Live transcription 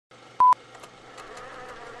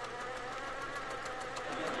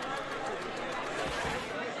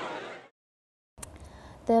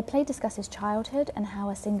The play discusses childhood and how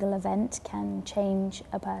a single event can change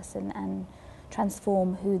a person and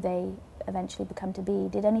transform who they eventually become to be.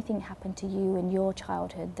 Did anything happen to you in your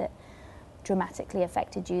childhood that dramatically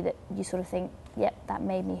affected you, that you sort of think, yep, that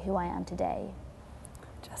made me who I am today?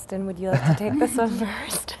 Justin, would you like to take this one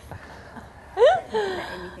first? Let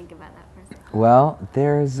Amy think about that for a second. Well,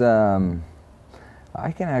 there's,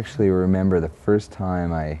 I can actually remember the first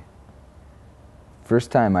time I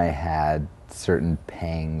had certain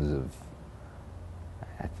pangs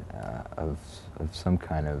of some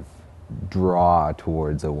kind of draw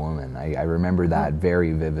towards a woman. I remember that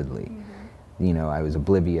very vividly. Mm-hmm. You know, I was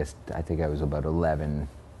oblivious. I think I was about 11,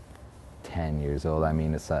 10 years old. I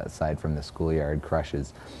mean, aside from the schoolyard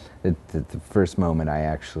crushes, the first moment I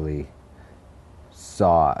actually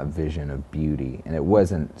saw a vision of beauty, and it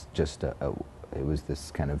wasn't just it was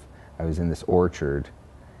this kind of, I was in this orchard.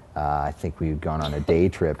 I think we had gone on a day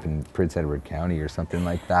trip in Prince Edward County or something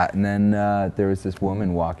like that, and then there was this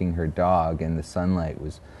woman walking her dog, and the sunlight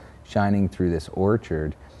was shining through this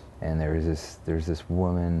orchard, and there was this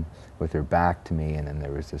woman with her back to me, and then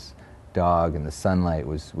there was this dog, and the sunlight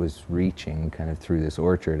was reaching kind of through this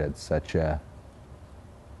orchard at such an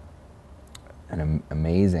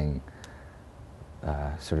amazing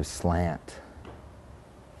sort of slant,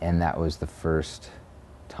 and that was the first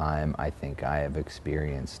time I think I have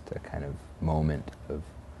experienced a kind of moment of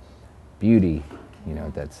beauty, you know,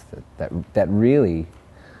 that really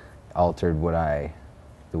altered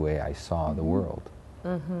the way I saw the world.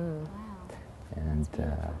 Mm-hmm. Wow. And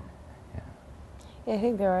Yeah, I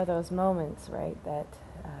think there are those moments, right, that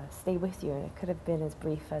stay with you, and it could have been as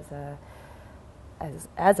brief as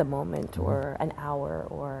a moment or an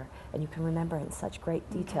hour, and you can remember it in such great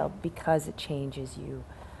detail because it changes you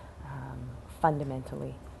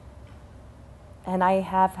fundamentally. And I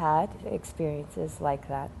have had experiences like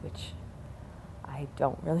that, which I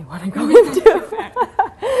don't really want to go into.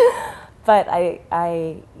 But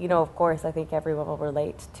I, you know, of course, I think everyone will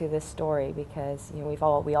relate to this story because, you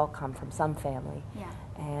know, we all come from some family,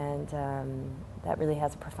 and that really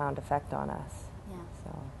has a profound effect on us. Yeah.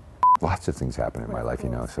 So. Lots of things happen in my life, you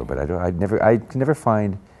know. So, but I can never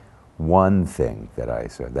find one thing that I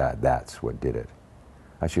said that's what did it.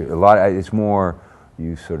 Actually, it's more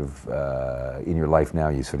you sort of in your life now.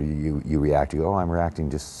 You sort of you react. You go, oh, I'm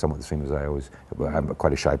reacting just somewhat the same as I always. I'm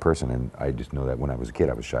quite a shy person, and I just know that when I was a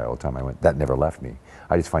kid, I was shy all the time. That never left me.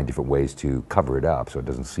 I just find different ways to cover it up, so it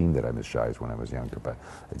doesn't seem that I'm as shy as when I was younger. But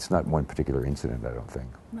it's not one particular incident, I don't think.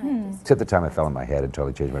 Except the time I fell on my head and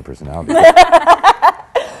totally changed my personality.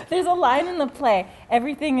 There's a line in the play,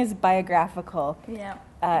 everything is biographical. Yeah.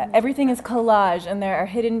 Everything is collage, and there are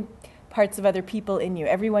hidden parts of other people in you.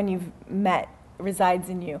 Everyone you've met resides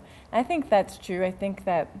in you. And I think that's true. I think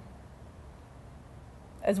that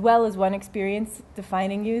as well as one experience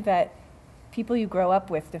defining you, that people you grow up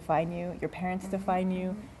with define you, your parents define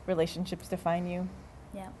you, relationships define you.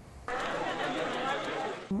 Yeah.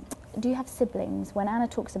 Do you have siblings? When Anna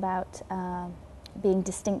talks about being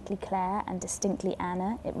distinctly Claire and distinctly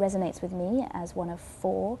Anna, it resonates with me as one of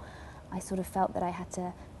 4. I sort of felt that I had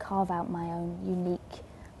to carve out my own unique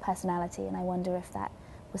personality, and I wonder if that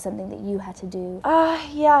was something that you had to do.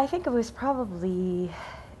 Yeah, I think it was probably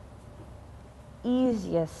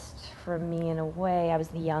easiest for me in a way. I was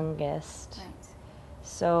the youngest. Right.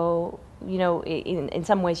 So, you know, in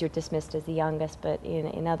some ways you're dismissed as the youngest, but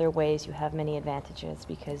in other ways you have many advantages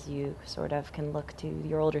because you sort of can look to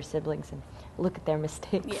your older siblings and look at their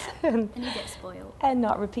mistakes. Yeah. and you get spoiled. And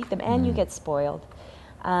not repeat them, and you get spoiled.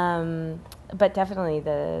 But definitely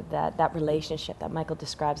that relationship that Michael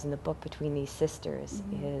describes in the book between these sisters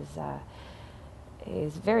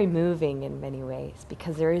is very moving in many ways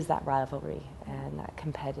because there is that rivalry and that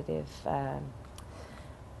competitive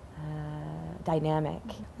dynamic.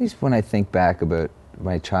 at least when I think back about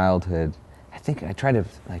my childhood, I think I try to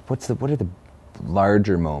what are the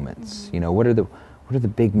larger moments? You know, what are the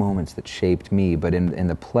big moments that shaped me? But in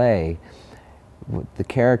the play, what the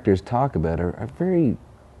characters talk about are very.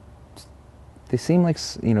 They seem like,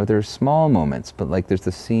 you know, they're small moments, but like there's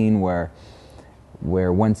the scene where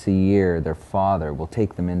once a year their father will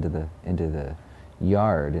take them into the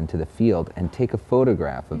yard, into the field, and take a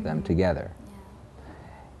photograph of them together.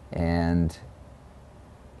 Yeah. And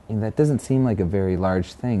that doesn't seem like a very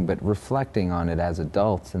large thing, but reflecting on it as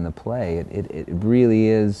adults in the play, it really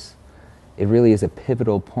is. It really is a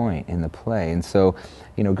pivotal point in the play, and so,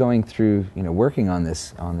 you know, going through, you know, working on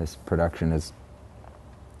this production it's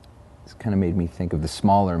kind of made me think of the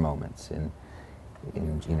smaller moments in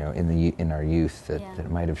our youth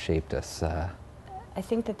that might have shaped us. I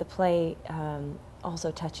think that the play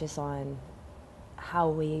also touches on how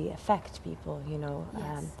we affect people, you know.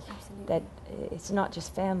 Yes, absolutely. That it's not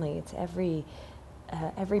just family, it's every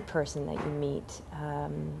person that you meet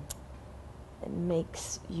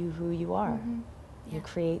makes you who you are. Yeah. It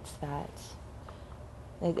creates that.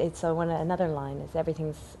 It's another line is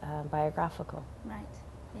everything's biographical. Right.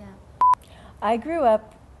 Yeah. I grew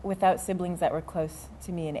up without siblings that were close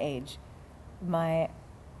to me in age. My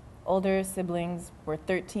older siblings were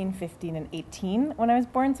 13, 15, and 18 when I was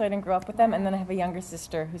born, so I didn't grow up with them. And then I have a younger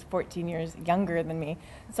sister who's 14 years younger than me.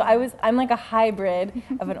 So I'm like a hybrid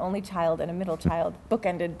of an only child and a middle child,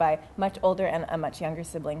 bookended by much older and a much younger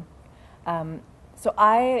sibling. So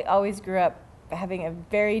I always grew up having a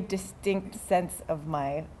very distinct sense of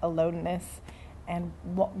my aloneness and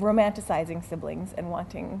romanticizing siblings and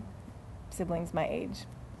wanting siblings my age.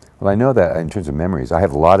 Well, I know that in terms of memories, I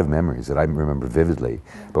have a lot of memories that I remember vividly.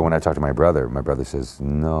 But when I talk to my brother says,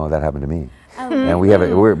 "No, that happened to me." And we have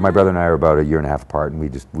my brother and I are about a year and a half apart, and we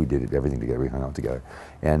did everything together. We hung out together,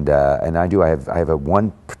 and I have a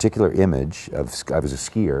one particular image of I was a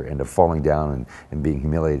skier and of falling down and being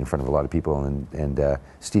humiliated in front of a lot of people, and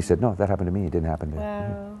Steve said, "No, that happened to me. It didn't happen to."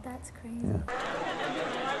 Wow. That's crazy. Yeah.